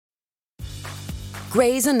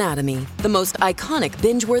Grey's Anatomy, the most iconic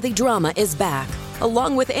binge-worthy drama, is back,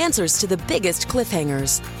 along with answers to the biggest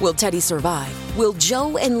cliffhangers. Will Teddy survive? Will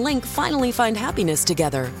Joe and Link finally find happiness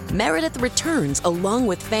together? Meredith returns along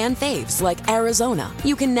with fan faves like Arizona.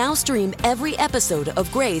 You can now stream every episode of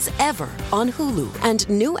Grey's ever on Hulu, and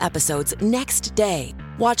new episodes next day.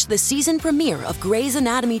 Watch the season premiere of Grey's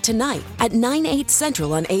Anatomy tonight at 9/8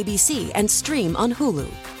 Central on ABC and stream on Hulu.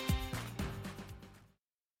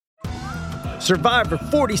 Survivor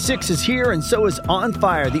 46 is here, and so is On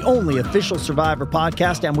Fire, the only official Survivor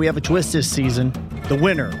podcast, and we have a twist this season. The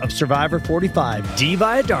winner of Survivor 45, Dee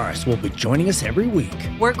Valladares, will be joining us every week.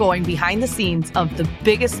 We're going behind the scenes of the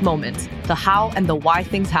biggest moments, the how and the why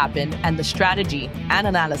things happen, and the strategy and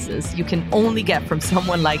analysis you can only get from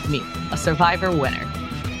someone like me, a Survivor winner.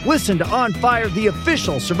 Listen to On Fire, the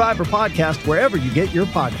official Survivor podcast, wherever you get your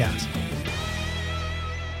podcasts.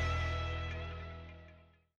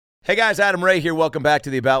 Hey guys, Adam Ray here. Welcome back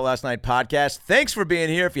to the About Last Night podcast. Thanks for being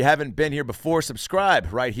here. If you haven't been here before,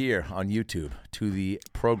 subscribe right here on YouTube to the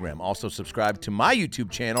program. Also subscribe to my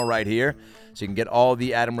YouTube channel right here so you can get all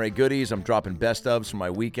the Adam Ray goodies. I'm dropping best ofs from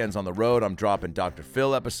my weekends on the road. I'm dropping Dr.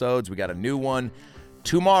 Phil episodes. We got a new one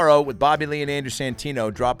tomorrow with Bobby Lee and Andrew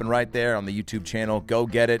Santino dropping right there on the YouTube channel. Go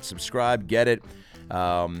get it. Subscribe. Get it.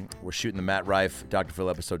 We're shooting the Matt Rife Dr. Phil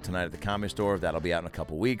episode tonight at the Comedy Store. That'll be out in a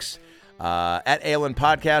couple weeks. At ALN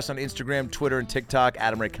Podcast on Instagram, Twitter, and TikTok.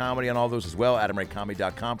 Adam Ray Comedy on all those as well.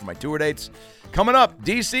 AdamRayComedy.com for my tour dates. Coming up,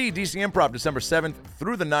 DC Improv, December 7th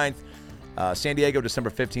through the 9th. San Diego,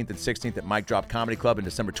 December 15th and 16th at Mic Drop Comedy Club. And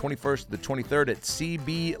December 21st to the 23rd at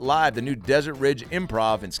CB Live, the new Desert Ridge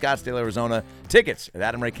Improv in Scottsdale, Arizona. Tickets at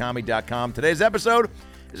AdamRayComedy.com. Today's episode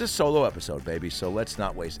is a solo episode, baby, so let's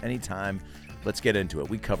not waste any time. Let's get into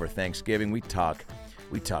it. We cover Thanksgiving. We talk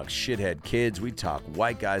shithead kids. We talk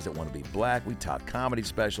white guys that want to be black. We talk comedy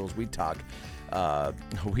specials. We talk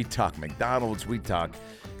McDonald's. We talk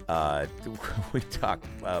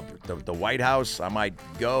the White House. I might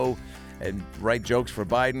go and write jokes for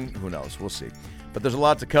Biden. Who knows? We'll see. But there's a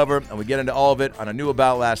lot to cover, and we get into all of it on a new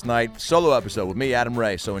About Last Night solo episode with me, Adam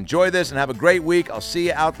Ray. So enjoy this and have a great week. I'll see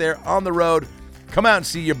you out there on the road. Come out and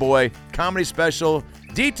see your boy. Comedy special.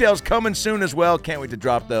 Details coming soon as well. Can't wait to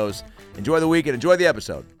drop those. Enjoy the week and enjoy the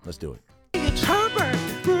episode. Let's do it. It's Herbert,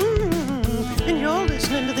 and you're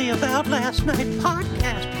listening to the About Last Night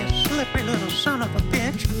podcast, you slippery little son of a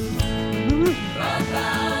bitch.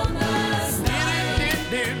 About last night.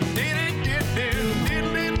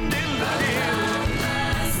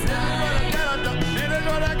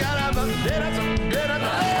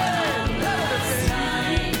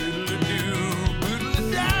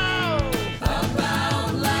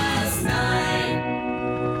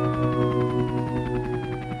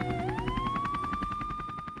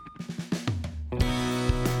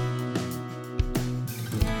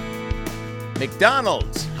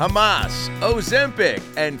 McDonald's, Hamas, Ozempic,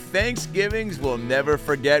 and Thanksgivings we'll never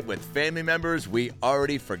forget with family members we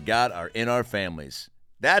already forgot are in our families.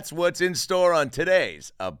 That's what's in store on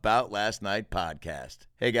today's About Last Night podcast.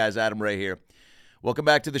 Hey guys, Adam Ray here. Welcome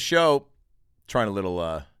back to the show. Trying a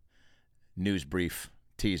little news brief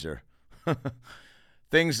teaser.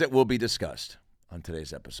 Things that will be discussed on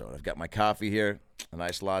today's episode. I've got my coffee here, a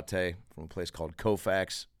nice latte from a place called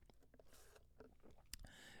Kofax.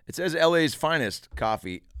 It says LA's finest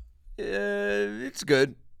coffee. It's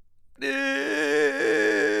good.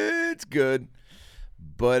 It's good.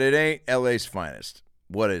 But it ain't LA's finest.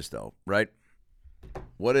 What is, though, right?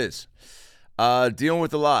 What is? Dealing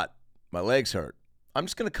with a lot. My legs hurt. I'm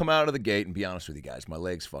just going to come out of the gate and be honest with you guys. My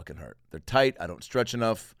legs fucking hurt. They're tight. I don't stretch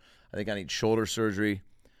enough. I think I need shoulder surgery.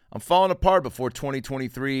 I'm falling apart before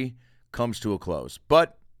 2023 comes to a close.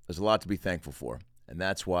 But there's a lot to be thankful for. And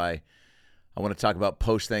that's why I want to talk about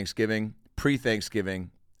post-Thanksgiving,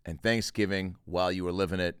 pre-Thanksgiving, and Thanksgiving while you were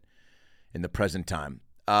living it in the present time.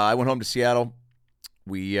 I went home to Seattle.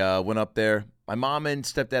 We went up there. My mom and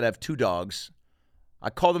stepdad have two dogs. I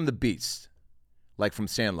call them the Beasts, like from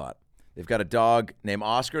Sandlot. They've got a dog named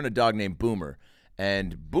Oscar and a dog named Boomer.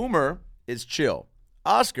 And Boomer is chill.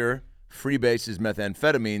 Oscar freebases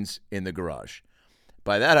methamphetamines in the garage.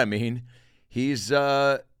 By that I mean he's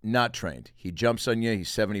not trained. He jumps on you. He's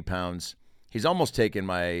 70 pounds. He's almost taken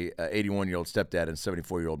my 81-year-old stepdad and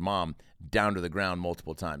 74-year-old mom down to the ground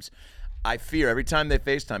multiple times. I fear every time they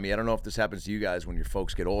FaceTime me, I don't know if this happens to you guys when your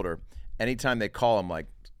folks get older, anytime they call, I'm like,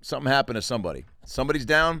 something happened to somebody. Somebody's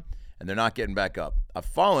down, and they're not getting back up. I've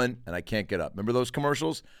fallen, and I can't get up. Remember those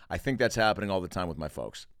commercials? I think that's happening all the time with my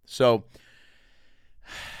folks. So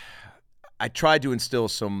I tried to instill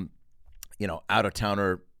some,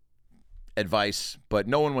 out-of-towner advice, but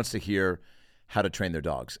no one wants to hear how to train their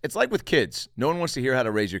dogs. It's like with kids. No one wants to hear how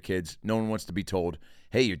to raise your kids. No one wants to be told,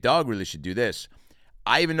 hey, your dog really should do this.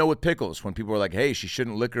 I even know with Pickles, when people are like, hey, she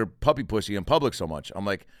shouldn't lick her puppy pussy in public so much. I'm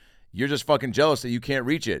like, you're just fucking jealous that you can't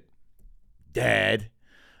reach it, Dad.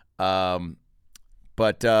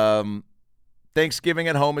 But Thanksgiving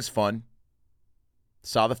at home is fun.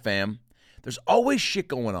 Saw the fam. There's always shit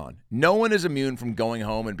going on. No one is immune from going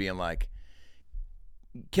home and being like,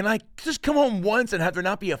 can I just come home once and have there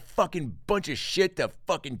not be a fucking bunch of shit to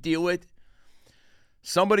fucking deal with?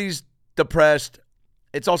 Somebody's depressed.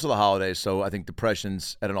 It's also the holidays, so I think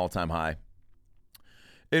depression's at an all-time high.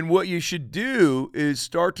 And what you should do is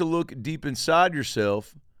start to look deep inside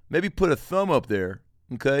yourself, maybe put a thumb up there,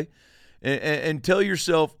 okay, and tell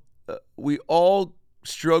yourself, we all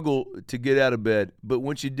struggle to get out of bed, but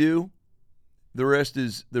once you do, then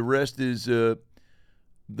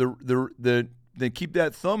keep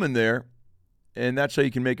that thumb in there, and that's how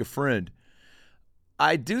you can make a friend.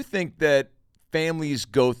 I do think that families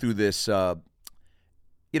go through this, there's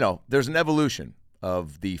an evolution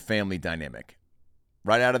of the family dynamic.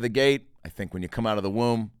 Right out of the gate, I think when you come out of the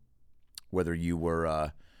womb, whether you were,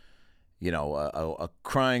 a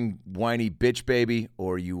crying, whiny bitch baby,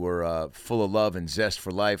 or you were full of love and zest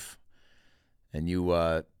for life, and you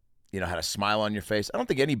had a smile on your face. I don't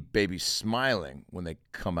think any baby's smiling when they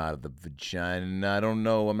come out of the vagina. I don't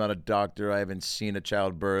know. I'm not a doctor. I haven't seen a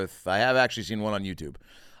childbirth. I have actually seen one on YouTube.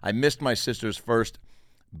 I missed my sister's first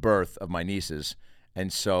birth of my nieces,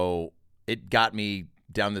 and so it got me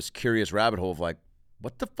down this curious rabbit hole of like,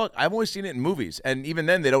 what the fuck? I've only seen it in movies, and even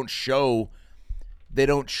then they don't show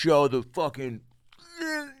the fucking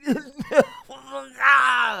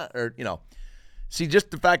See,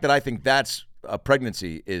 just the fact that I think that's a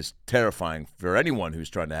pregnancy is terrifying for anyone who's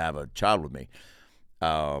trying to have a child with me.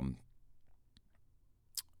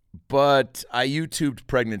 But I YouTubed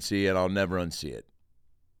pregnancy, and I'll never unsee it.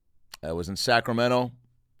 I was in Sacramento,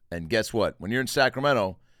 and guess what? When you're in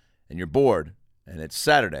Sacramento and you're bored, and it's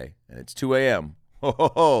Saturday, and it's 2 a.m.,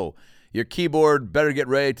 your keyboard better get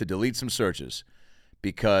ready to delete some searches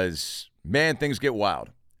because, man, things get wild.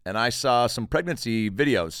 And I saw some pregnancy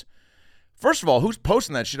videos. First of all, who's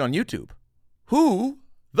posting that shit on YouTube? Who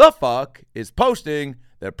the fuck is posting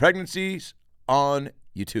their pregnancies on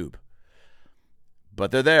YouTube?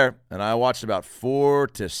 But they're there, and I watched about 4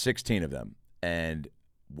 to 16 of them. And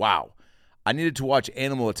wow, I needed to watch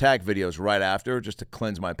animal attack videos right after just to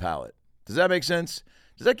cleanse my palate. Does that make sense?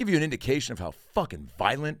 Does that give you an indication of how fucking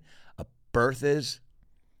violent a birth is?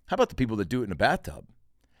 How about the people that do it in a bathtub?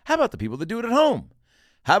 How about the people that do it at home?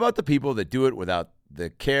 How about the people that do it without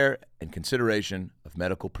the care and consideration of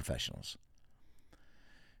medical professionals?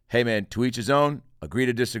 Hey, man, to each his own, agree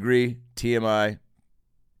to disagree, TMI,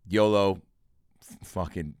 YOLO,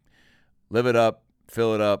 fucking live it up,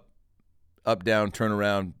 fill it up, down, turn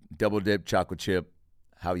around, double dip, chocolate chip.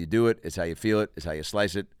 How you do it is how you feel it, is how you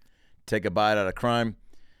slice it. Take a bite out of crime.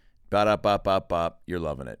 Bop, you're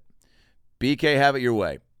loving it. BK, have it your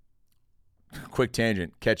way. Quick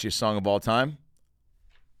tangent. Catchy song of all time?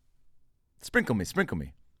 Sprinkle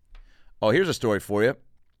me. Oh, here's a story for you.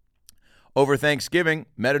 Over Thanksgiving,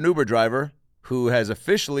 met an Uber driver who has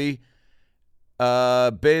officially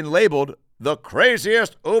been labeled the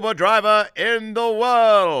craziest Uber driver in the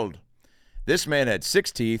world. This man had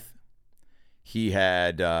 6 teeth. He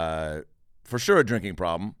had, for sure, a drinking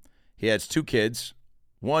problem. He has 2 kids.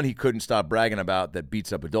 One he couldn't stop bragging about that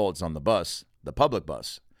beats up adults on the bus, the public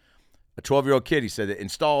bus. A 12-year-old kid, he said, that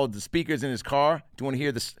installed the speakers in his car. Do you want to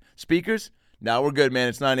hear the speakers? No, we're good, man.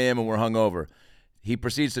 It's 9 a.m. and we're hungover. He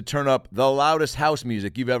proceeds to turn up the loudest house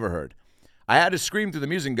music you've ever heard. I had to scream through the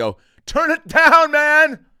music and go, turn it down,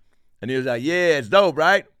 man. And he was like, yeah, it's dope,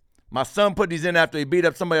 right? My son put these in after he beat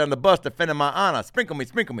up somebody on the bus defending my honor. Sprinkle me.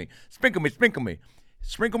 Sprinkle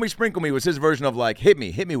me was his version of like, hit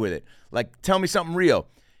me with it. Like, tell me something real.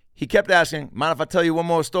 He kept asking, mind if I tell you one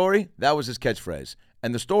more story? That was his catchphrase.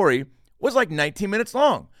 And the story was like 19 minutes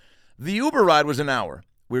long. The Uber ride was an hour.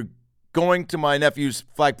 We're going to my nephew's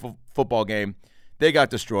flag football game. They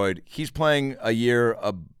got destroyed. He's playing a year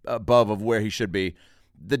above of where he should be.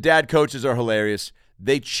 The dad coaches are hilarious.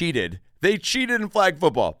 They cheated. They cheated in flag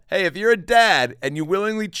football. Hey, if you're a dad and you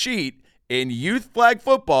willingly cheat in youth flag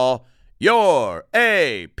football, you're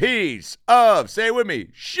a piece of, say it with me,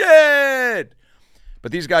 shit.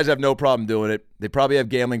 But these guys have no problem doing it. They probably have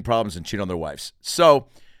gambling problems and cheat on their wives. So,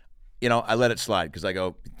 I let it slide because I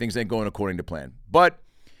go, things ain't going according to plan. But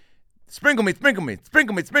sprinkle me.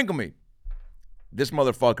 This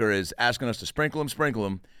motherfucker is asking us to sprinkle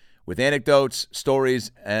him with anecdotes,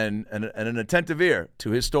 stories, and an attentive ear to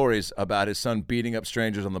his stories about his son beating up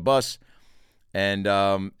strangers on the bus and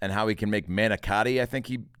how he can make manicotti, I think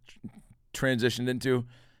he transitioned into.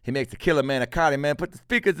 He makes the killer manicotti, man. Put the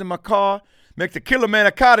speakers in my car. Make the killer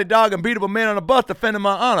manicotti, dog. Unbeatable man on the bus defending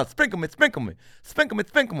my honor. Sprinkle me, sprinkle me. Sprinkle me,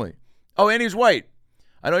 sprinkle me. Oh, and he's white.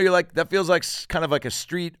 I know you're like, that feels like kind of like a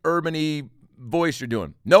street, urban-y voice you're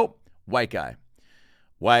doing. Nope. White guy.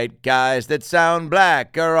 White guys that sound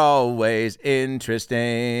black are always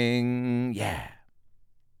interesting. Yeah.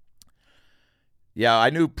 Yeah, I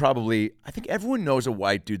think everyone knows a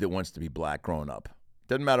white dude that wants to be black growing up.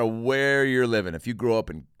 Doesn't matter where you're living. If you grew up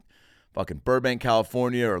in fucking Burbank,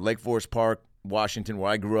 California, or Lake Forest Park, Washington,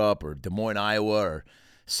 where I grew up, or Des Moines, Iowa, or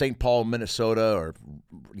St. Paul, Minnesota, or,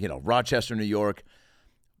 Rochester, New York,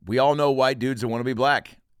 we all know white dudes that want to be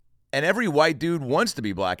black. And every white dude wants to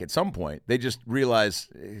be black at some point. They just realize,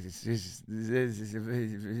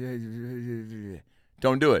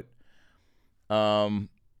 don't do it.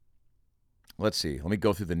 Let's see. Let me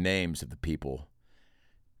go through the names of the people.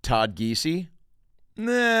 Todd Giese.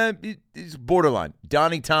 Nah, he's borderline.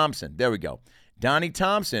 Donnie Thompson. There we go. Donnie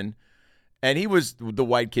Thompson. And he was the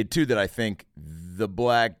white kid, too, that I think the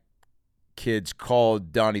black kids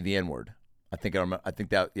called Donnie the N-word. I think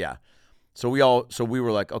that, yeah. So we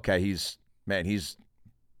were like, okay,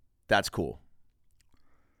 that's cool.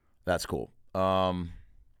 That's cool.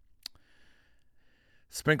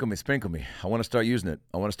 Sprinkle me. I want to start using it.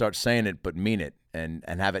 I want to start saying it, but mean it, and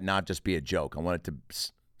have it not just be a joke. I want it to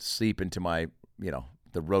seep into my,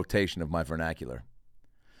 the rotation of my vernacular.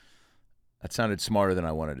 That sounded smarter than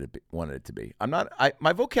I wanted it to be.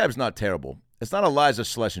 My vocab's not terrible. It's not Eliza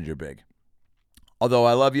Schlesinger big. Although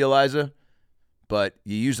I love you, Eliza, but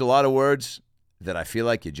you use a lot of words that I feel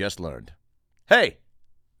like you just learned. Hey,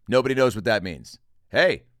 nobody knows what that means.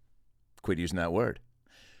 Hey, quit using that word.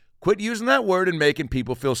 Quit using that word and making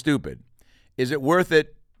people feel stupid. Is it worth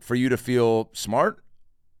it for you to feel smart?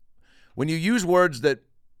 When you use words that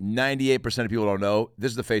 98% of people don't know,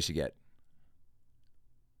 this is the face you get.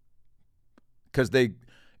 Because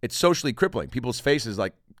it's socially crippling. People's faces,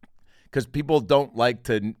 because people don't like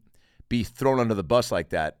to be thrown under the bus like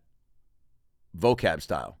that, vocab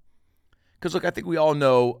style. Because, look, I think we all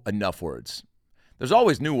know enough words. There's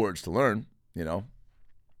always new words to learn, I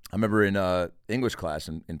remember in English class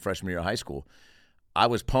in freshman year of high school, I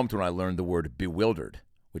was pumped when I learned the word bewildered,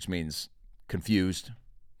 which means confused,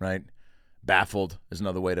 right? Baffled is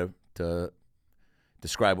another way to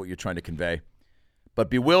describe what you're trying to convey. But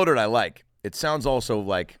bewildered I like. It sounds also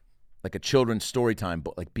like a children's story time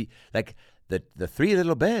book. Like the three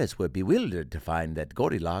little bears were bewildered to find that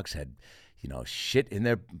Goldilocks had, shit in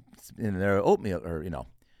their oatmeal, or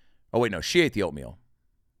oh wait, no, she ate the oatmeal.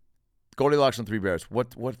 Goldilocks and three bears.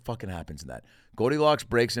 What fucking happens in that? Goldilocks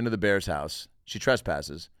breaks into the bear's house. She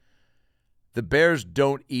trespasses. The bears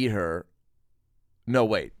don't eat her. No,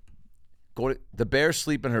 wait. The bears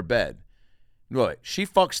sleep in her bed. No, wait. She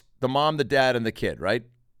fucks the mom, the dad, and the kid, right?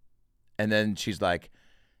 And then she's like,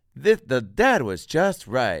 the dad was just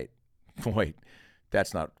right. Wait,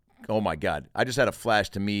 that's not. Oh my God. I just had a flash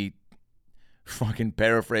to me fucking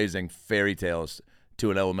paraphrasing fairy tales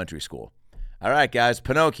to an elementary school. All right, guys,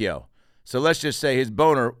 Pinocchio. So let's just say his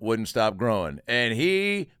boner wouldn't stop growing, and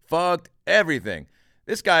he fucked everything.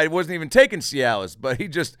 This guy wasn't even taking Cialis, but he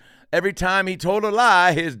just, every time he told a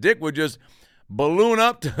lie, his dick would just balloon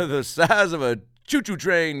up to the size of a choo-choo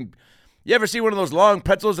train. You ever see one of those long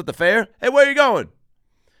pretzels at the fair? Hey, where are you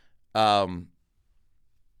going?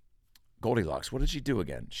 Goldilocks, what did she do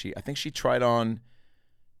again? I think she tried on,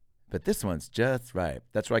 but this one's just right.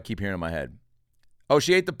 That's what I keep hearing in my head. Oh,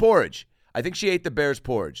 she ate the porridge. I think she ate the bear's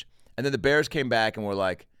porridge. And then the bears came back and were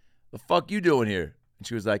like, the fuck you doing here? And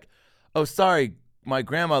she was like, oh, sorry, my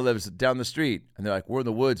grandma lives down the street. And they're like, we're in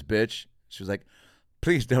the woods, bitch. She was like,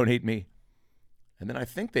 please don't eat me. And then I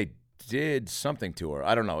think they did something to her.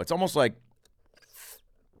 I don't know. It's almost like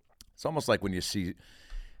when you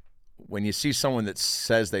see someone that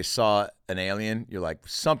says they saw an alien, you're like,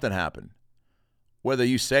 something happened. Whether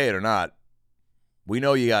you say it or not, we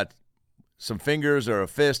know you got some fingers or a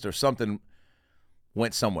fist or something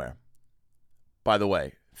went somewhere. By the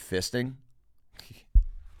way, fisting?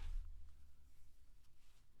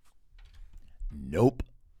 Nope.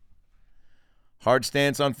 Hard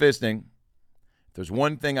stance on fisting. If there's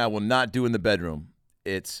one thing I will not do in the bedroom,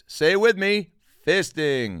 it's, say it with me,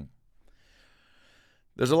 fisting.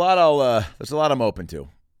 There's a lot I'm open to,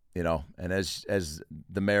 and as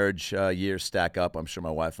the marriage years stack up, I'm sure my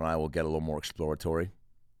wife and I will get a little more exploratory.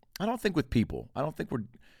 I don't think with people. I don't think we're,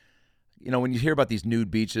 when you hear about these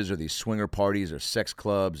nude beaches or these swinger parties or sex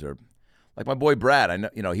clubs, or like my boy Brad, I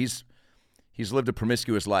know, he's lived a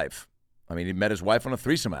promiscuous life. I mean, he met his wife on a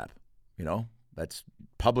threesome app. That's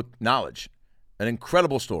public knowledge. An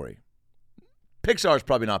incredible story. Pixar's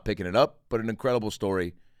probably not picking it up, but an incredible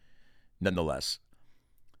story nonetheless.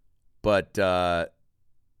 But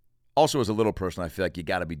also as a little person, I feel like you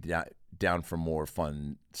got to be down for more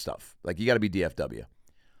fun stuff. Like you got to be DFW.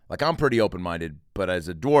 Like I'm pretty open-minded, but as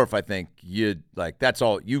a dwarf, I think that's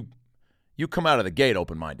all you come out of the gate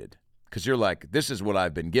open-minded because you're like, this is what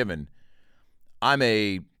I've been given. I'm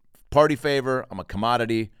a party favor. I'm a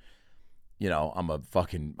commodity.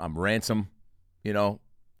 I'm ransom. And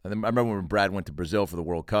then I remember when Brad went to Brazil for the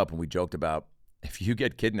World Cup and we joked about if you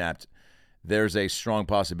get kidnapped, there's a strong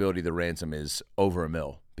possibility the ransom is over $1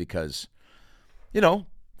 million because,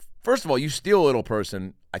 first of all, you steal a little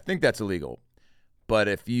person. I think that's illegal. But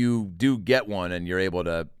if you do get one and you're able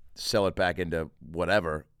to sell it back into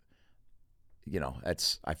whatever,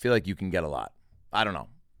 I feel like you can get a lot. I don't know.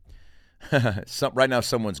 Right now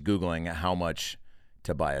someone's Googling how much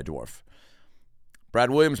to buy a dwarf. Brad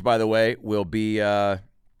Williams, by the way, will be at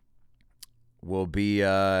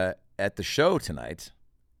the show tonight.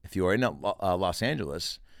 If you are in Los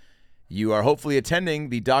Angeles, you are hopefully attending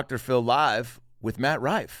the Dr. Phil Live with Matt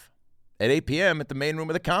Rife at 8 p.m. at the main room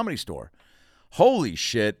of the Comedy Store. Holy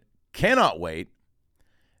shit. Cannot wait.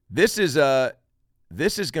 This is going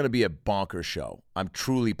to be a bonkers show. I'm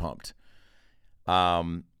truly pumped.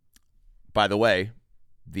 By the way,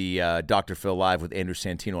 the Dr. Phil Live with Andrew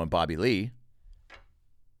Santino and Bobby Lee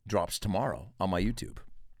drops tomorrow on my YouTube.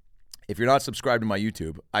 If you're not subscribed to my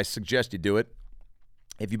YouTube, I suggest you do it.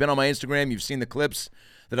 If you've been on my Instagram, you've seen the clips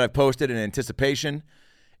that I've posted in anticipation.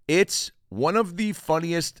 It's one of the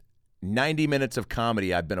funniest 90 minutes of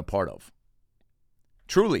comedy I've been a part of.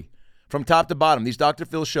 Truly, from top to bottom. These Dr.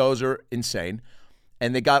 Phil shows are insane,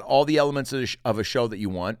 and they got all the elements of a show that you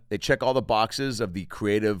want. They check all the boxes of the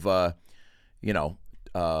creative, wheel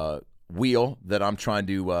that I'm trying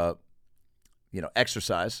to,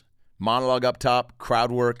 exercise. Monologue up top,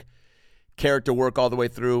 crowd work, character work all the way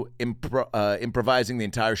through, improvising the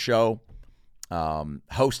entire show,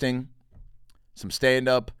 hosting, some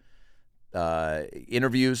stand-up,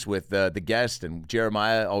 interviews with the guest, and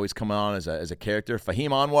Jeremiah always coming on as a character.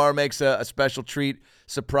 Fahim Anwar makes a special treat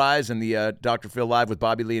surprise in the Dr. Phil Live with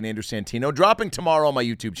Bobby Lee and Andrew Santino, dropping tomorrow on my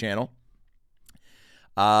YouTube channel.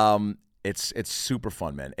 It's super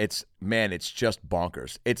fun, man. It's just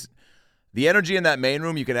bonkers. It's the energy in that main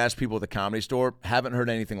room. You can ask people at the Comedy Store. Haven't heard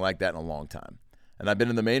anything like that in a long time. And I've been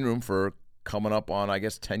in the main room for coming up on, I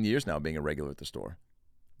guess, 10 years now, being a regular at the store.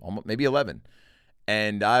 Almost, maybe 11.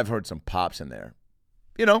 And I've heard some pops in there.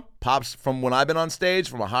 Pops from when I've been on stage,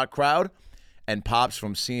 from a hot crowd, and pops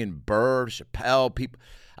from seeing Burr, Chappelle, people.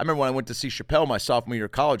 I remember when I went to see Chappelle my sophomore year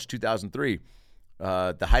of college, 2003,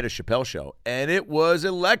 the height of Chappelle show. And it was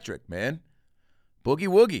electric, man. Boogie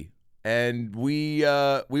woogie. And we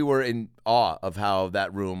were in awe of how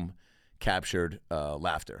that room captured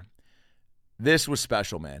laughter. This was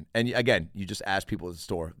special, man. And again, you just ask people at the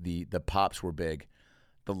store. The pops were big.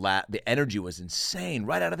 The energy was insane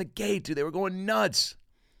right out of the gate, dude. They were going nuts.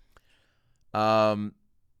 So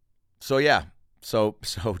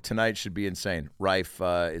tonight should be insane. Rife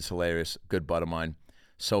is hilarious. Good bud of mine.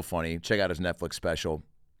 So funny. Check out his Netflix special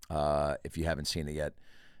if you haven't seen it yet.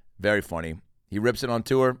 Very funny. He rips it on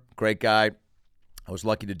tour. Great guy. I was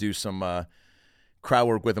lucky to do some crowd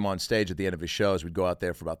work with him on stage at the end of his shows. We'd go out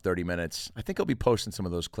there for about 30 minutes. I think he'll be posting some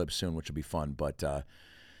of those clips soon, which will be fun. But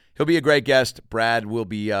he'll be a great guest. Brad will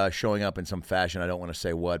be showing up in some fashion. I don't want to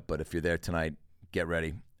say what, but if you're there tonight, get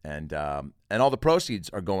ready. And all the proceeds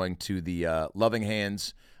are going to the Loving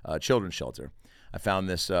Hands Children's Shelter. I found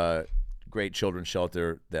this great children's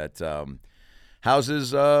shelter that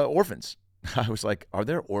houses orphans. I was like, are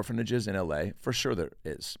there orphanages in L.A.? For sure there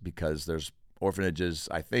is, because there's orphanages,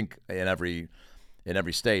 I think, in every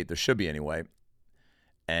state. There should be anyway.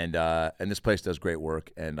 And this place does great work,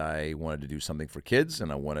 and I wanted to do something for kids,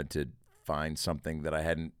 and I wanted to find something that I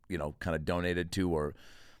hadn't, kind of donated to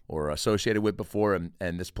or associated with before.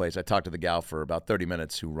 And this place, I talked to the gal for about 30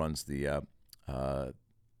 minutes who runs the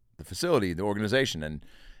facility, the organization, and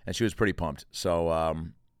she was pretty pumped. So,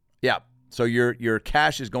 yeah. So your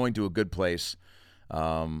cash is going to a good place,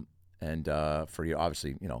 and for you,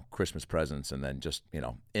 obviously, Christmas presents, and then just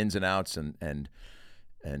ins and outs and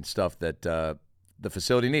stuff that the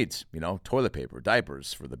facility needs. Toilet paper,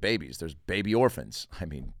 diapers for the babies. There's baby orphans. I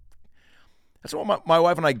mean, that's what my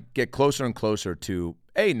wife and I get closer and closer to.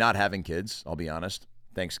 Not having kids. I'll be honest.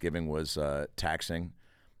 Thanksgiving was taxing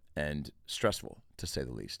and stressful, to say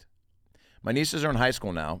the least. My nieces are in high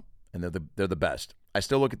school now, and they're the best. I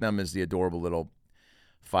still look at them as the adorable little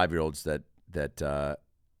 5-year-olds that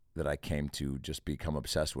I came to just become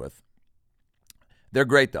obsessed with. They're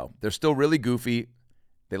great, though. They're still really goofy,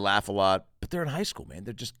 They laugh a lot, but they're in high school, man.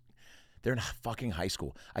 They're in fucking high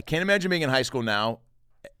school. I can't imagine being in high school now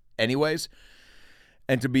anyways.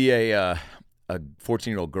 And to be a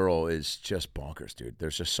 14-year-old girl is just bonkers, dude.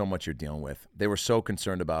 There's just so much you're dealing with. They were so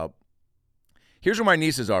concerned about. Here's where my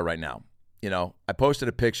nieces are right now. I posted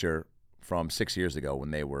a picture from 6 years ago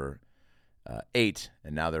when they were 8,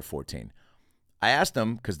 and now they're 14. I asked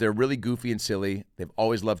them, because they're really goofy and silly. They've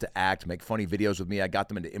always loved to act, make funny videos with me. I got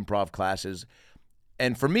them into improv classes.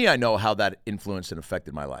 And for me, I know how that influenced and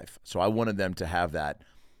affected my life. So I wanted them to have that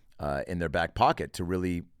in their back pocket to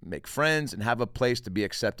really make friends and have a place to be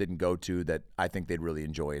accepted and go to that I think they'd really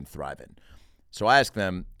enjoy and thrive in. So I asked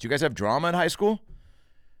them, do you guys have drama in high school?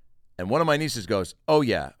 And one of my nieces goes, oh,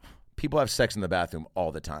 yeah, people have sex in the bathroom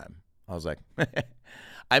all the time. I was like,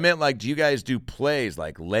 I meant like, do you guys do plays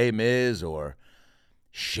like Les Mis or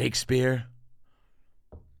Shakespeare?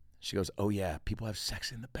 She goes, oh, yeah, people have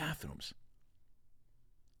sex in the bathrooms.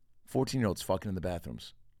 14-year-olds fucking in the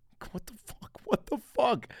bathrooms. What the fuck? What the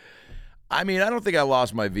fuck? I mean, I don't think I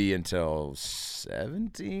lost my V until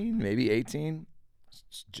 17, maybe 18.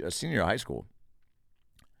 Just senior year of high school.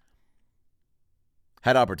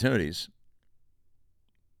 Had opportunities.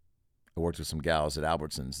 I worked with some gals at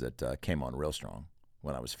Albertsons that came on real strong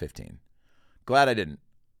when I was 15. Glad I didn't.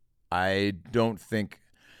 I don't think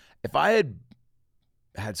if I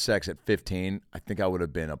had sex at 15, I think I would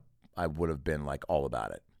have been like all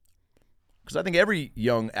about it. Because I think every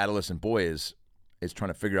young adolescent boy is trying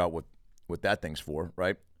to figure out what that thing's for,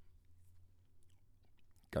 right?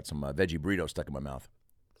 Got some veggie burrito stuck in my mouth.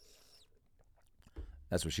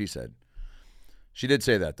 That's what she said. She did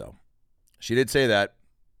say that, though. She did say that,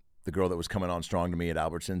 the girl that was coming on strong to me at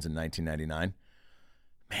Albertsons in 1999.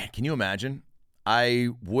 Man, can you imagine? I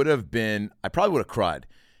probably would have cried.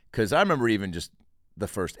 Because I remember even just the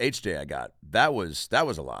first HJ I got. That was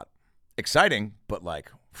a lot. Exciting, but like,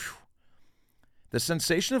 whew. The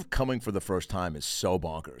sensation of coming for the first time is so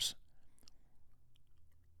bonkers.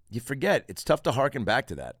 You forget. It's tough to harken back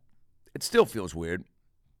to that. It still feels weird.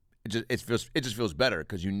 It just feels better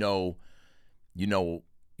because you know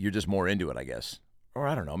you're just more into it, I guess. Or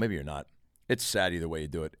I don't know, maybe you're not. It's sad either way you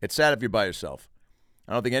do it. It's sad if you're by yourself.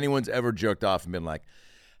 I don't think anyone's ever jerked off and been like,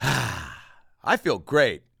 I feel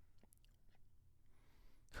great.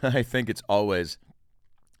 I think it's always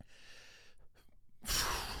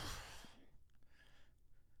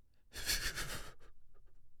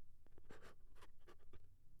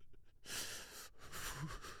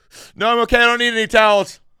no, I'm okay. I don't need any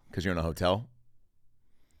towels. Because you're in a hotel.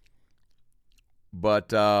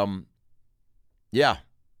 But, yeah.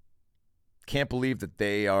 Can't believe that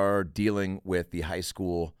they are dealing with the high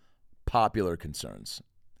school popular concerns.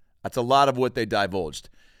 That's a lot of what they divulged.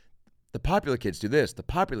 The popular kids do this. The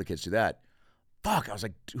popular kids do that. Fuck. I was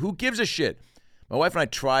like, who gives a shit? My wife and I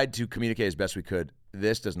tried to communicate as best we could.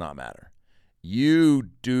 This does not matter.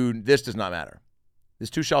 This does not matter. This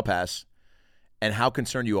too shall pass. And how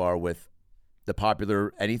concerned you are with the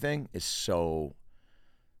popular anything is so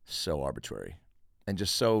arbitrary and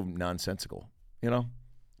just so nonsensical,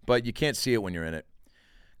 But you can't see it when you're in it.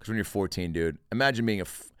 Because when you're 14, dude, imagine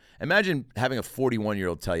having a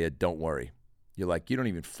 41-year-old tell you, don't worry. You're like, you don't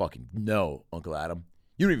even fucking know, Uncle Adam.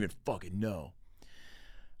 You don't even fucking know.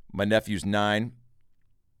 My nephew's 9.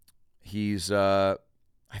 I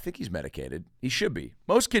think he's medicated. He should be.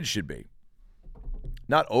 Most kids should be.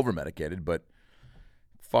 Not over-medicated, but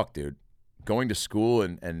fuck, dude. Going to school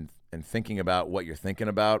and thinking about what you're thinking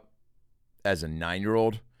about as a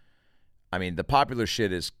 9-year-old. I mean, the popular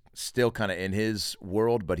shit is still kind of in his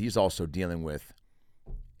world, but he's also dealing with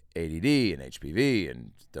ADD and HPV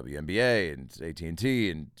and WNBA and AT&T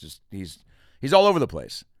and just he's all over the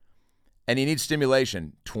place. And he needs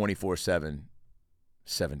stimulation 24/7,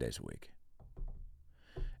 7 days a week.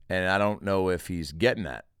 And I don't know if he's getting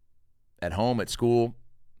that at home, at school.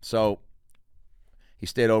 So he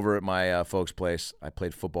stayed over at my folks' place. I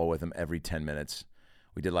played football with him every 10 minutes.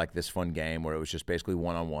 We did like this fun game where it was just basically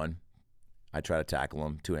one-on-one. I'd try to tackle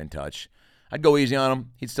him, two-hand touch. I'd go easy on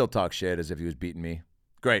him. He'd still talk shit as if he was beating me.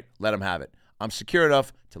 Great, let him have it. I'm secure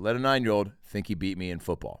enough to let a 9-year-old think he beat me in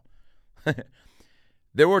football.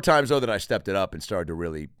 There were times, though, that I stepped it up and started to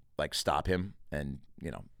really like stop him and,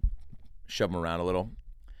 shove him around a little.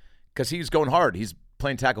 Because he's going hard. He's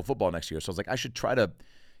playing tackle football next year. So I was like, I should try to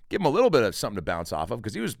give him a little bit of something to bounce off of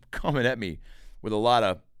because he was coming at me with a lot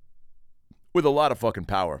of fucking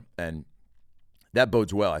power. And that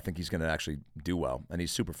bodes well. I think he's going to actually do well. And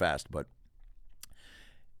he's super fast. But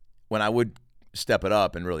when I would step it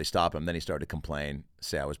up and really stop him, then he started to complain,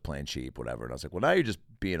 say I was playing cheap, whatever. And I was like, well, now you're just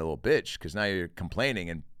being a little bitch because now you're complaining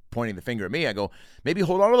and pointing the finger at me. I go, maybe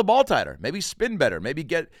hold on to the ball tighter. Maybe spin better. Maybe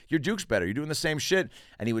get your jukes better. You're doing the same shit.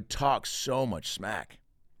 And he would talk so much smack.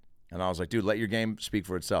 And I was like, dude, let your game speak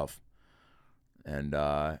for itself. And,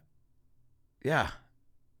 yeah.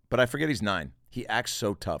 But I forget he's 9. He acts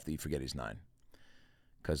so tough that you forget he's 9.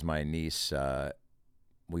 Because my niece,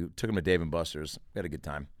 we took him to Dave & Buster's. We had a good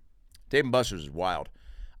time. Dave & Buster's is wild.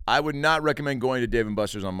 I would not recommend going to Dave &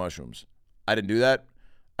 Buster's on mushrooms. I didn't do that.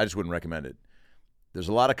 I just wouldn't recommend it. There's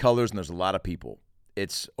a lot of colors and there's a lot of people.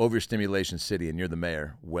 It's overstimulation city, and you're the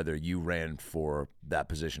mayor, whether you ran for that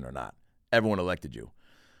position or not. Everyone elected you.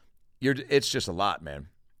 It's just a lot, man.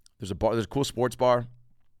 There's a bar. There's a cool sports bar.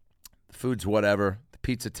 The food's whatever. The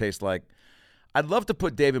pizza tastes like. I'd love to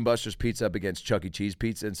put Dave & Buster's pizza up against Chuck E. Cheese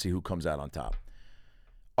pizza and see who comes out on top.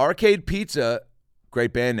 Arcade Pizza,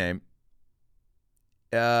 great band name,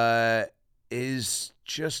 is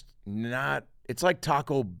just not. It's like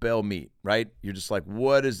Taco Bell meat, right? You're just like,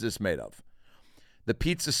 what is this made of? The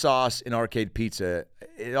pizza sauce in Arcade Pizza,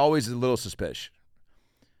 it always is a little suspicious.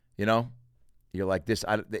 You know, you're like this.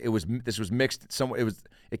 This was mixed.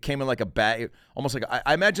 It came in like a bag, almost like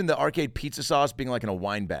I imagine the Arcade Pizza sauce being like in a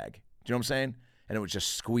wine bag. Do you know what I'm saying? And it was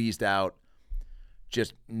just squeezed out.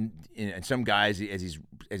 Just and some guys as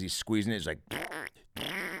he's squeezing it, he's like,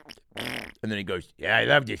 and then he goes, "Yeah, I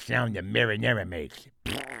love the sound the marinara makes."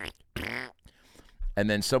 And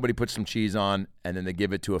then somebody puts some cheese on, and then they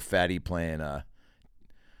give it to a fatty playing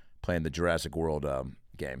the Jurassic World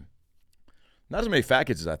game. Not as many fat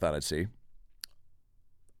kids as I thought I'd see.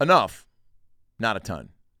 Enough, not a ton.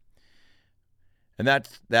 And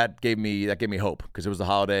that gave me hope because it was the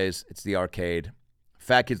holidays. It's the arcade.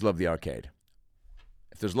 Fat kids love the arcade.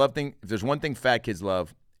 If there's one thing fat kids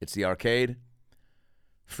love, it's the arcade,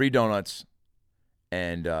 free donuts,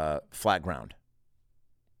 and flat ground.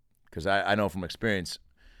 Because I know from experience,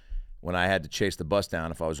 when I had to chase the bus down,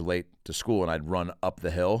 if I was late to school and I'd run up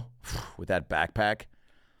the hill with that backpack.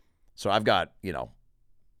 So I've got,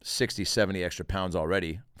 60, 70 extra pounds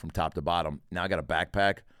already from top to bottom. Now I got a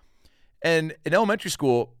backpack. And in elementary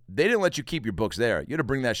school, they didn't let you keep your books there. You had to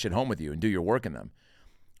bring that shit home with you and do your work in them.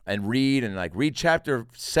 And read chapter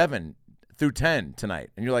 7 through 10 tonight.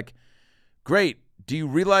 And you're like, great. Do you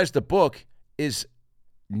realize the book is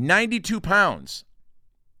 92 pounds?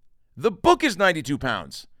 The book is 92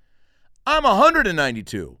 pounds. I'm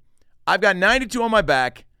 192. I've got 92 on my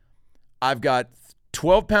back. I've got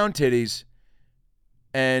 12-pound titties,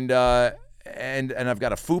 and I've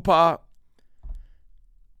got a fupa.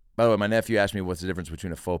 By the way, my nephew asked me what's the difference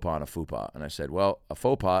between a faux pas and a fupa, and I said, well, a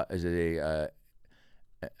faux pas is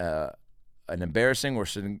an embarrassing or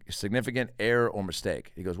significant error or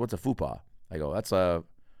mistake. He goes, what's a fupa? I go, it's a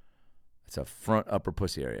front upper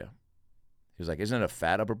pussy area. He was like, isn't it a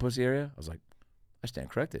fat upper pussy area? I was like, I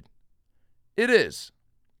stand corrected. It is.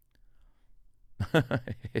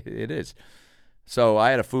 It is. So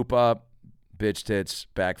I had a fupa, bitch tits,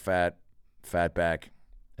 back fat back,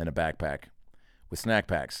 and a backpack with snack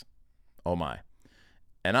packs. Oh my.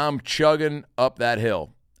 And I'm chugging up that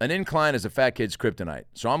hill. An incline is a fat kid's kryptonite.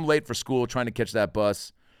 So I'm late for school trying to catch that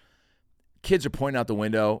bus. Kids are pointing out the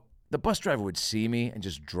window. The bus driver would see me and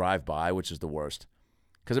just drive by, which is the worst.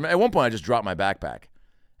 Because at one point I just dropped my backpack.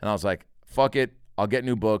 And I was like, fuck it. I'll get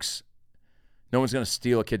new books. No one's going to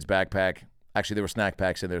steal a kid's backpack. Actually, there were snack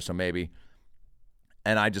packs in there, so maybe.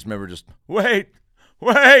 And I just remember wait.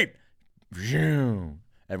 Everyone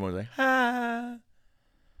was like, ah.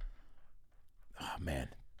 Oh, man.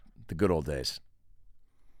 The good old days.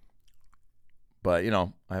 But,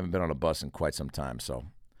 I haven't been on a bus in quite some time, so.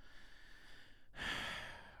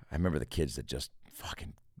 I remember the kids that just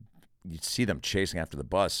fucking, you'd see them chasing after the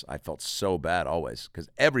bus. I felt so bad always because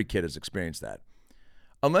every kid has experienced that.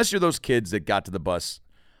 Unless you're those kids that got to the bus.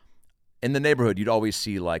 In the neighborhood, you'd always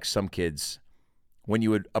see like some kids when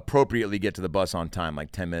you would appropriately get to the bus on time,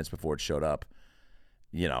 like 10 minutes before it showed up,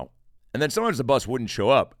 And then sometimes the bus wouldn't show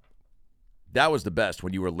up. That was the best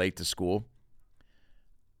when you were late to school.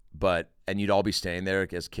 And you'd all be staying there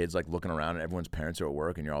as kids like looking around and everyone's parents are at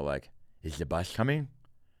work and you're all like, is the bus coming?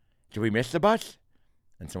 Did we miss the bus?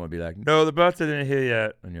 And someone would be like, no, the bus isn't here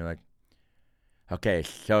yet. And you're like, okay,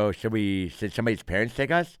 so should somebody's parents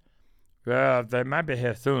take us? Well, they might be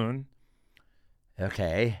here soon.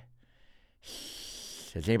 Okay.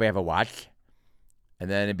 Does anybody have a watch? And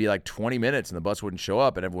then it'd be like 20 minutes and the bus wouldn't show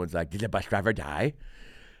up and everyone's like, did the bus driver die?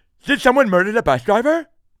 Did someone murder the bus driver?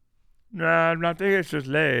 No, I think it's just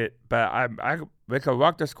late. But we could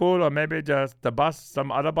walk to school or maybe just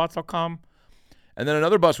some other bus will come. And then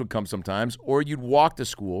another bus would come sometimes, or you'd walk to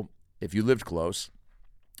school if you lived close,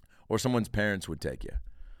 or someone's parents would take you.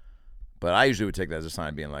 But I usually would take that as a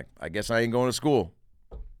sign being like, I guess I ain't going to school.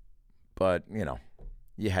 but,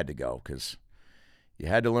 you had to go because you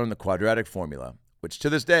had to learn the quadratic formula, which to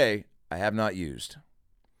this day I have not used.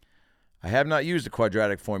 I have not used the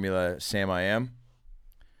quadratic formula, Sam I Am.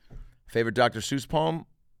 Favorite Dr. Seuss poem?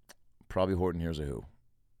 Probably Horton Hears a Who.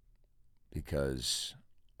 Because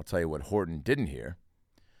I'll tell you what Horton didn't hear.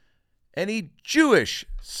 Any Jewish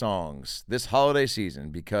songs this holiday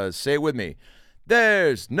season, because, say it with me,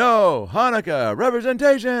 there's no Hanukkah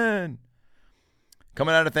representation.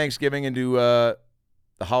 Coming out of Thanksgiving into the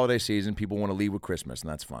holiday season, people want to leave with Christmas,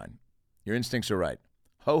 and that's fine. Your instincts are right.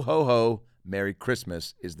 Ho, ho, ho, Merry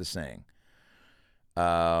Christmas is the saying.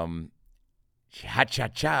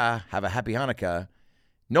 Ha-cha-cha, have a happy Hanukkah.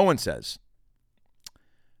 No one says.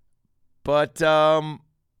 But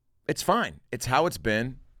it's fine. It's how it's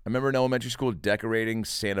been. I remember in elementary school decorating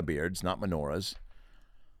Santa beards, not menorahs.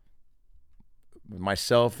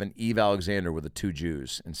 Myself and Eve Alexander were the two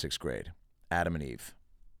Jews in 6th grade. Adam and Eve.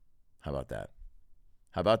 How about that?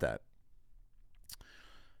 How about that?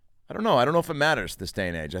 I don't know. I don't know if it matters this day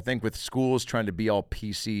and age. I think with schools trying to be all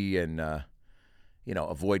PC and,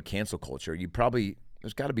 avoid cancel culture,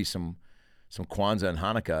 there's got to be some Kwanzaa and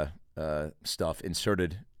Hanukkah stuff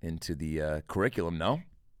inserted into the curriculum, no?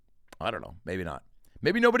 I don't know. Maybe not.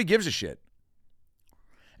 Maybe nobody gives a shit.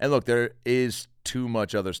 And look, there is too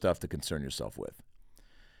much other stuff to concern yourself with.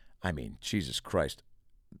 I mean, Jesus Christ.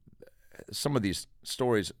 Some of these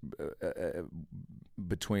stories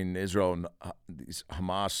between Israel and these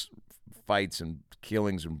Hamas fights and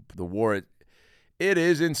killings and the war, it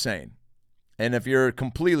is insane. And if you're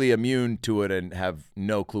completely immune to it and have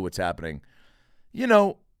no clue what's happening,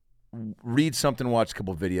 read something, watch a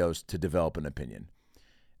couple videos to develop an opinion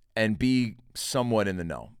and be somewhat in the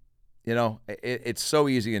know. It's so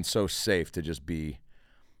easy and so safe to just be.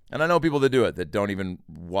 And I know people that do it, that don't even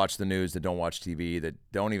watch the news, that don't watch TV, that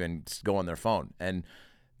don't even go on their phone. And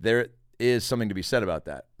there is something to be said about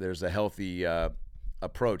that. There's a healthy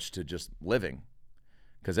approach to just living,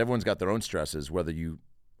 because everyone's got their own stresses, whether you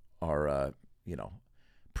are,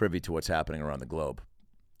 privy to what's happening around the globe.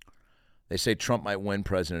 They say Trump might win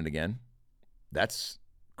president again. That's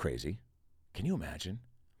crazy. Can you imagine?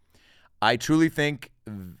 I truly think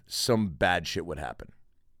some bad shit would happen.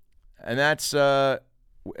 And that's,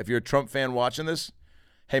 if you're a Trump fan watching this,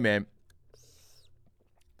 hey, man,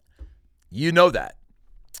 you know that.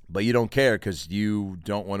 But you don't care because you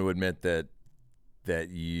don't want to admit that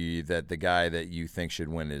the guy that you think should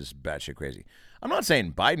win is batshit crazy. I'm not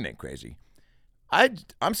saying Biden ain't crazy.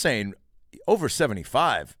 I'm saying over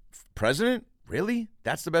 75, president? Really?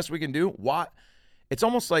 That's the best we can do? What? It's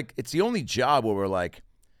almost like it's the only job where we're like,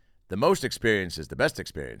 the most experience is the best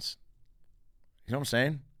experience. You know what I'm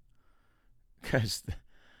saying? Because,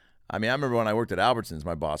 I remember when I worked at Albertsons,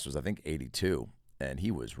 my boss was, I think, 82, and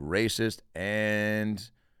he was racist and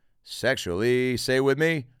sexually, say with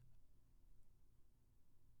me,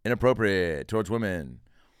 inappropriate towards women.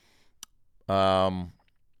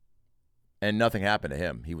 And nothing happened to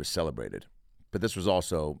him. He was celebrated. But this was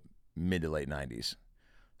also mid to late 90s.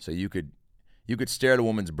 So you could stare at a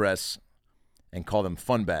woman's breasts and call them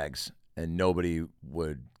fun bags, and nobody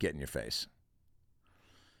would get in your face.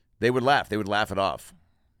 They would laugh. They would laugh it off.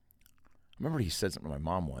 I remember he said something to my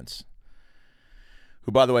mom once,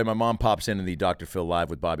 who, by the way, my mom pops in the Dr. Phil Live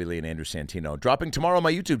with Bobby Lee and Andrew Santino, dropping tomorrow on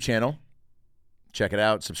my YouTube channel. Check it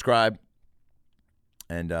out. Subscribe.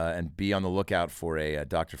 And be on the lookout for a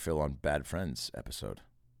Dr. Phil on Bad Friends episode.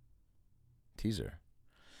 Teaser.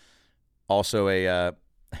 Also,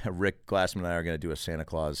 Rick Glassman and I are going to do a Santa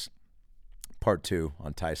Claus Part 2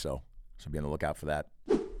 on Tyso. So be on the lookout for that.